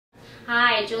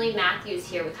Hi, Julie Matthews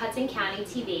here with Hudson County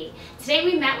TV. Today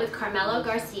we met with Carmelo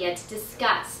Garcia to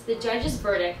discuss the judge's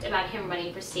verdict about him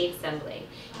running for state assembly.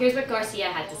 Here's what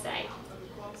Garcia had to say.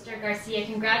 Mr. Garcia,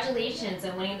 congratulations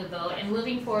on winning the vote and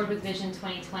moving forward with Vision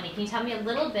 2020. Can you tell me a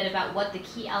little bit about what the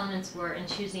key elements were in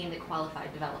choosing the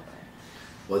qualified developer?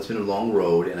 Well, it's been a long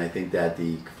road, and I think that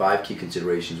the 5 key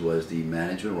considerations was the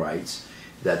management rights,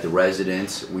 that the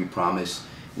residents, we promised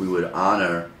we would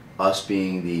honor us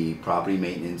being the property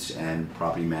maintenance and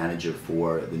property manager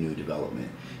for the new development.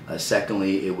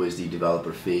 Secondly, it was the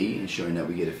developer fee, ensuring that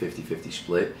we get a 50-50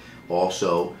 split.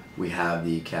 Also, we have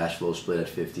the cash flow split at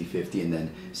 50-50 and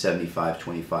then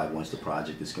 75-25 once the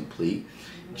project is complete.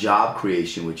 Job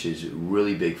creation, which is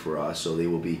really big for us, so they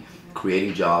will be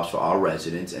creating jobs for our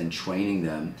residents and training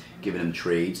them, giving them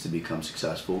trades to become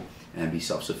successful and be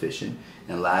self-sufficient.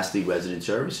 And lastly, resident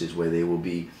services, where they will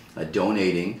be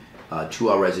donating to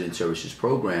our resident services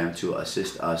program to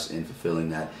assist us in fulfilling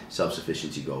that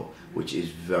self-sufficiency goal, which is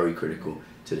very critical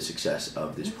to the success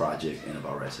of this project and of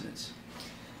our residents.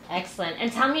 Excellent.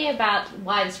 And tell me about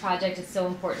why this project is so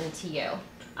important to you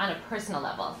on a personal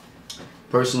level.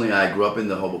 Personally, I grew up in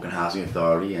the Hoboken Housing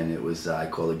Authority, and it was, I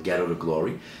call it ghetto to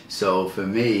glory. So for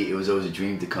me, it was always a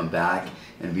dream to come back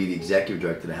and be the executive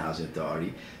director of the Housing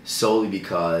Authority, solely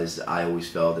because I always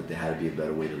felt that there had to be a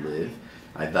better way to live.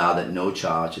 I vowed that no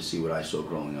child should see what I saw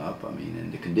growing up. I mean,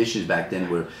 and the conditions back then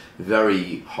were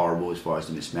very horrible as far as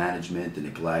the mismanagement, the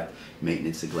neglect,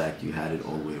 maintenance neglect. You had it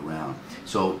all the way around.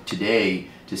 So today,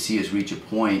 to see us reach a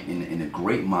point in a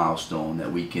great milestone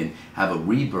that we can have a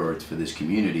rebirth for this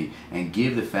community and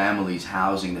give the families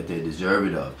housing that they're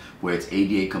deserving of, where it's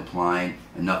ADA compliant,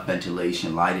 enough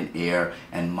ventilation, light and air,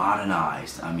 and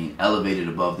modernized. I mean, elevated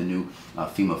above the new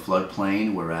FEMA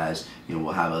floodplain, whereas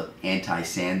we'll have an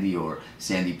anti-sandy or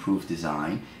sandy-proof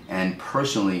design. And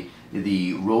personally,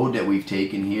 the road that we've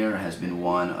taken here has been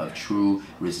one of true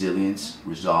resilience,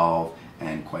 resolve,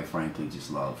 and quite frankly,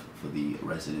 just love for the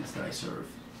residents that I serve.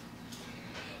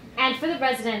 And for the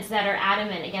residents that are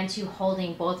adamant against you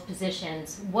holding both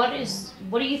positions, what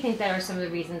do you think that are some of the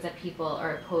reasons that people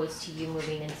are opposed to you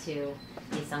moving into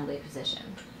the assembly position?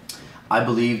 I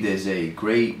believe there's a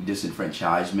great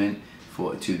disenfranchisement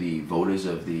to the voters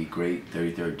of the great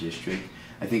 33rd District.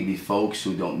 I think the folks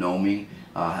who don't know me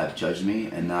have judged me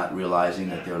and not realizing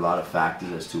that there are a lot of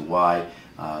factors as to why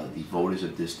the voters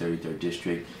of this 33rd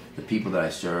District, the people that I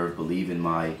serve, believe in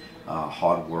my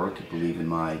hard work, believe in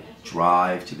my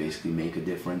drive to basically make a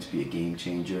difference, be a game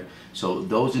changer. So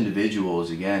those individuals,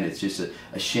 again, it's just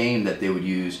a shame that they would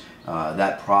use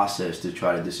that process to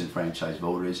try to disenfranchise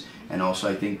voters. And also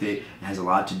I think that it has a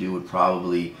lot to do with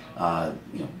probably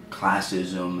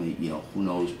classism, who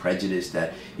knows, prejudice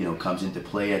that comes into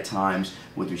play at times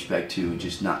with respect to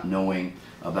just not knowing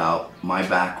about my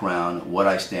background, what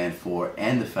I stand for,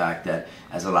 and the fact that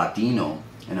as a Latino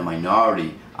and a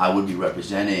minority, I would be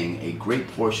representing a great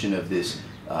portion of this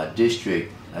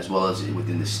district, as well as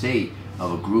within the state,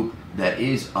 of a group that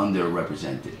is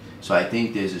underrepresented. So I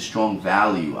think there's a strong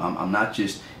value. I'm not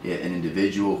just an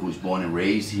individual who's born and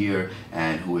raised here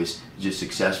and who is just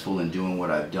successful in doing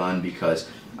what I've done because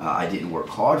I didn't work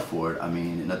hard for it. I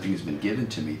mean, nothing has been given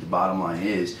to me. The bottom line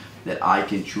is that I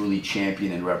can truly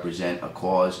champion and represent a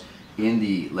cause in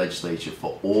the legislature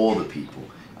for all the people.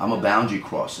 I'm a boundary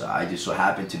crosser. I just so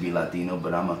happen to be Latino,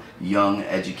 but I'm a young,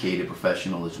 educated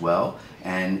professional as well.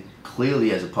 And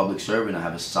clearly, as a public servant, I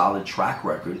have a solid track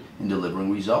record in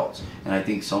delivering results. And I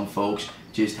think some folks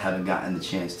just haven't gotten the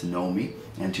chance to know me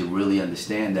and to really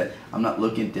understand that I'm not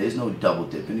looking, there's no double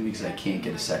dipping because I can't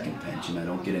get a second pension. I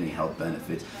don't get any health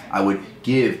benefits. I would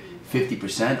give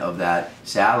 50% of that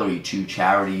salary to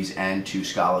charities and to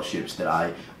scholarships that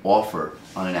I offer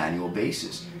on an annual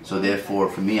basis. So therefore,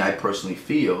 for me, I personally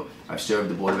feel I've served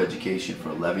the Board of Education for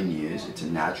 11 years. It's a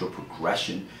natural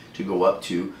progression to go up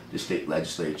to the state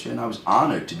legislature, and I was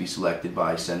honored to be selected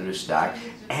by Senator Stack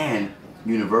and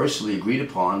universally agreed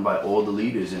upon by all the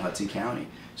leaders in Hudson County.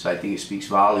 So I think it speaks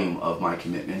volume of my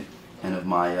commitment and of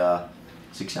my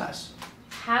success.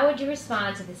 How would you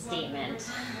respond to the statement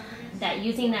that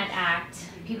using that act,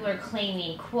 people are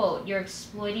claiming, quote, you're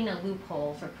exploiting a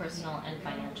loophole for personal and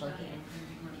financial gain?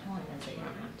 I want to answer, you don't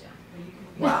have to.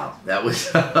 Wow, that was,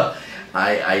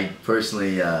 I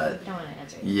personally, don't want to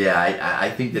answer. Yeah, I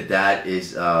think that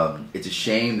is, it's a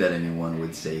shame that anyone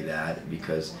would say that,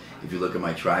 because if you look at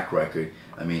my track record,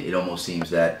 I mean, it almost seems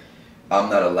that I'm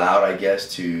not allowed, I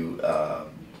guess, to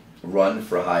run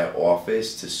for a higher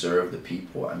office to serve the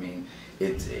people. I mean,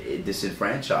 it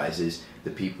disenfranchises the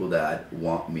people that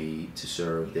want me to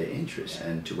serve their interests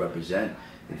and to represent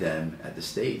them at the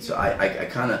state. So I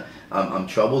kind of, I'm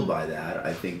troubled by that.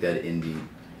 I think that in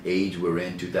the age we're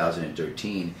in,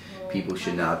 2013, people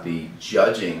should not be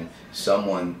judging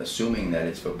someone assuming that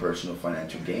it's for personal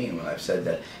financial gain, when I've said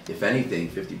that if anything,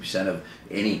 50% of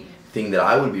anything that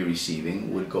I would be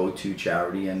receiving would go to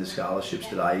charity and the scholarships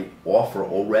that I offer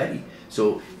already.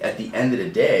 So at the end of the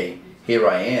day, here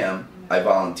I am, I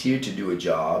volunteered to do a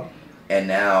job, and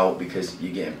now, because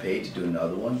you're getting paid to do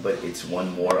another one, but it's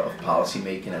one more of policy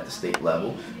making at the state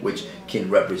level, which can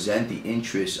represent the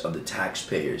interests of the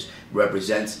taxpayers,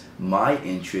 represents my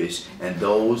interests and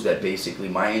those that basically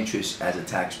my interests as a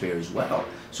taxpayer as well.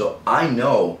 So I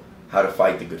know how to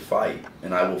fight the good fight,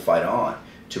 and I will fight on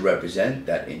to represent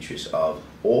that interest of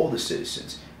all the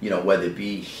citizens. You know, whether it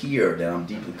be here that I'm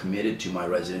deeply committed to my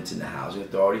residents in the Housing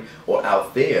Authority, or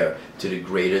out there to the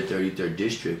greater 33rd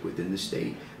District within the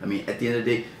state. I mean, at the end of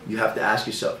the day, you have to ask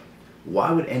yourself,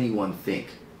 why would anyone think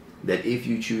that if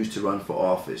you choose to run for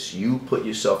office, you put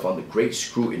yourself under great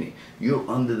scrutiny, you're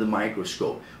under the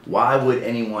microscope? Why would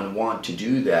anyone want to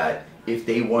do that if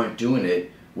they weren't doing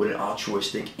it with an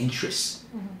altruistic interest?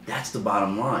 That's the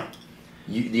bottom line.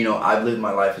 You know, I've lived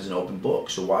my life as an open book,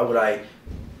 so why would I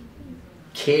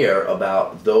care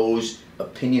about those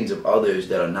opinions of others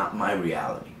that are not my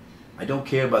reality? I don't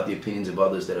care about the opinions of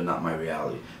others that are not my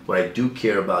reality. What I do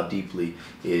care about deeply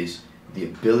is the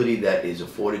ability that is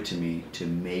afforded to me to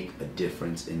make a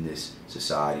difference in this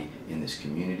society, in this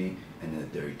community, and in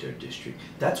the 33rd District.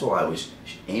 That's all I was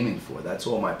aiming for. That's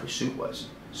all my pursuit was.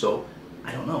 So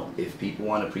I don't know if people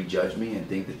want to prejudge me and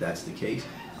think that that's the case.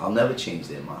 I'll never change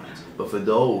their minds. But for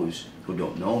those who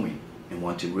don't know me and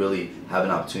want to really have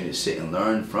an opportunity to sit and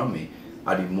learn from me,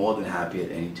 I'd be more than happy at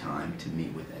any time to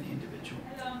meet with any individual.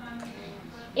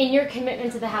 In your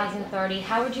commitment to the Housing Authority,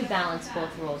 how would you balance both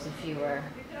roles if you were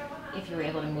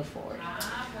able to move forward?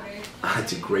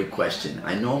 That's a great question.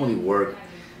 I normally work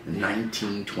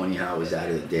 19, 20 hours out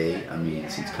of the day. I mean,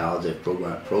 since college I've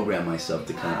programmed myself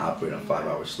to kind of operate on 5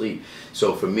 hours sleep.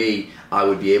 So for me, I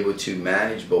would be able to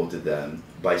manage both of them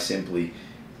by simply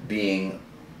being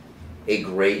a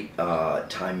great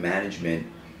time management,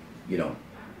 you know,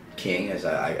 king, as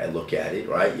I look at it,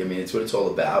 right? I mean, it's what it's all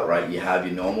about, right? You have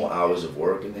your normal hours of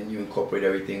work, and then you incorporate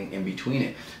everything in between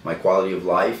it. My quality of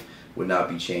life would not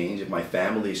be changed if my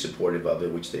family is supportive of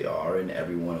it, which they are, and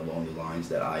everyone along the lines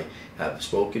that I have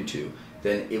spoken to.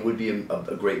 Then it would be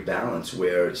a great balance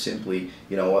where simply,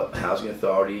 you know what, Housing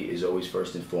Authority is always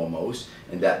first and foremost,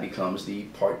 and that becomes the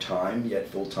part-time yet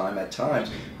full-time at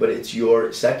times, but it's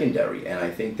your secondary, and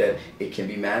I think that it can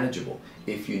be manageable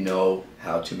if you know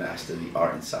how to master the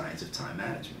art and science of time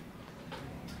management.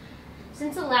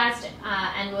 Since the last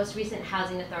and most recent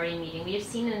Housing Authority meeting, we have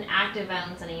seen an act of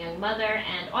violence on a young mother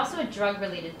and also a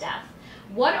drug-related death.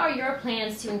 What are your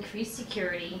plans to increase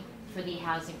security for the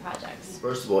housing projects?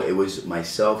 First of all, it was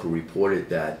myself who reported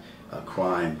that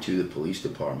crime to the police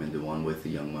department, the one with the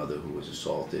young mother who was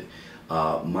assaulted.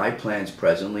 My plans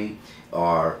presently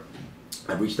are,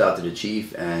 I've reached out to the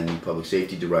chief and the public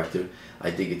safety director. I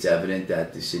think it's evident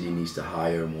that the city needs to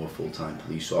hire more full-time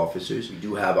police officers. We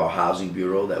do have our housing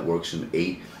bureau that works from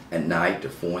 8 at night to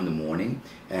 4 in the morning,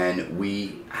 and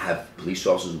we have police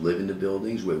officers who live in the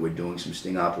buildings where we're doing some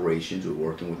sting operations. We're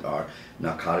working with our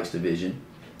narcotics division.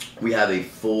 We have a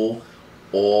full,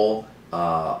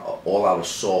 all-out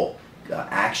assault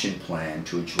action plan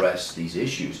to address these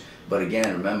issues. But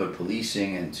again, remember,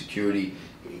 policing and security,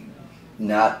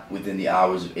 not within the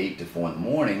hours of 8 to 4 in the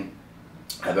morning,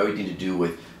 have everything to do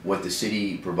with what the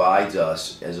city provides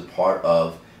us as a part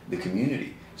of the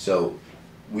community. So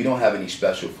we don't have any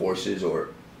special forces or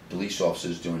police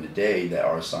officers during the day that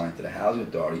are assigned to the Housing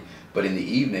Authority, but in the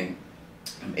evening,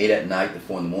 from 8 at night to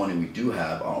 4 in the morning, we do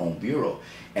have our own bureau.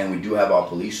 And we do have our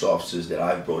police officers that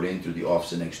I've brought in through the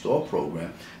Officer Next Door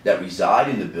program that reside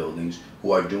in the buildings,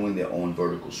 who are doing their own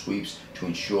vertical sweeps to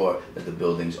ensure that the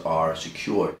buildings are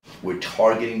secured. We're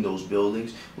targeting those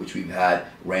buildings which we've had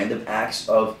random acts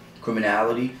of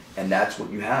criminality, and that's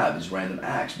what you have, is random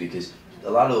acts, because a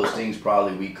lot of those things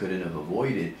probably we couldn't have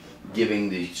avoided given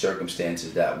the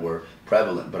circumstances that were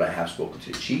prevalent. But I have spoken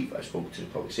to the chief, I've spoken to the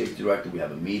public safety director. We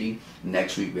have a meeting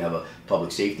next week. We have a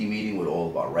public safety meeting with all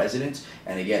of our residents,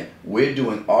 and again, we're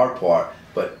doing our part,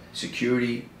 but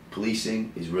security,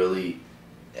 policing is really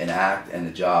an act and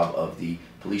the job of the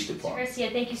police department.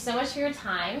 Garcia, thank you so much for your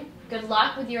time. Good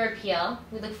luck with your appeal.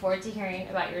 We look forward to hearing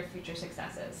about your future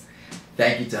successes.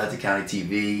 Thank you to Hudson County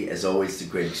TV. As always, it's a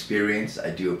great experience. I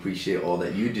do appreciate all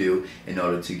that you do in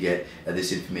order to get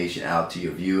this information out to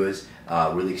your viewers.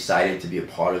 Really excited to be a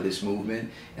part of this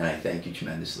movement, and I thank you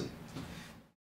tremendously.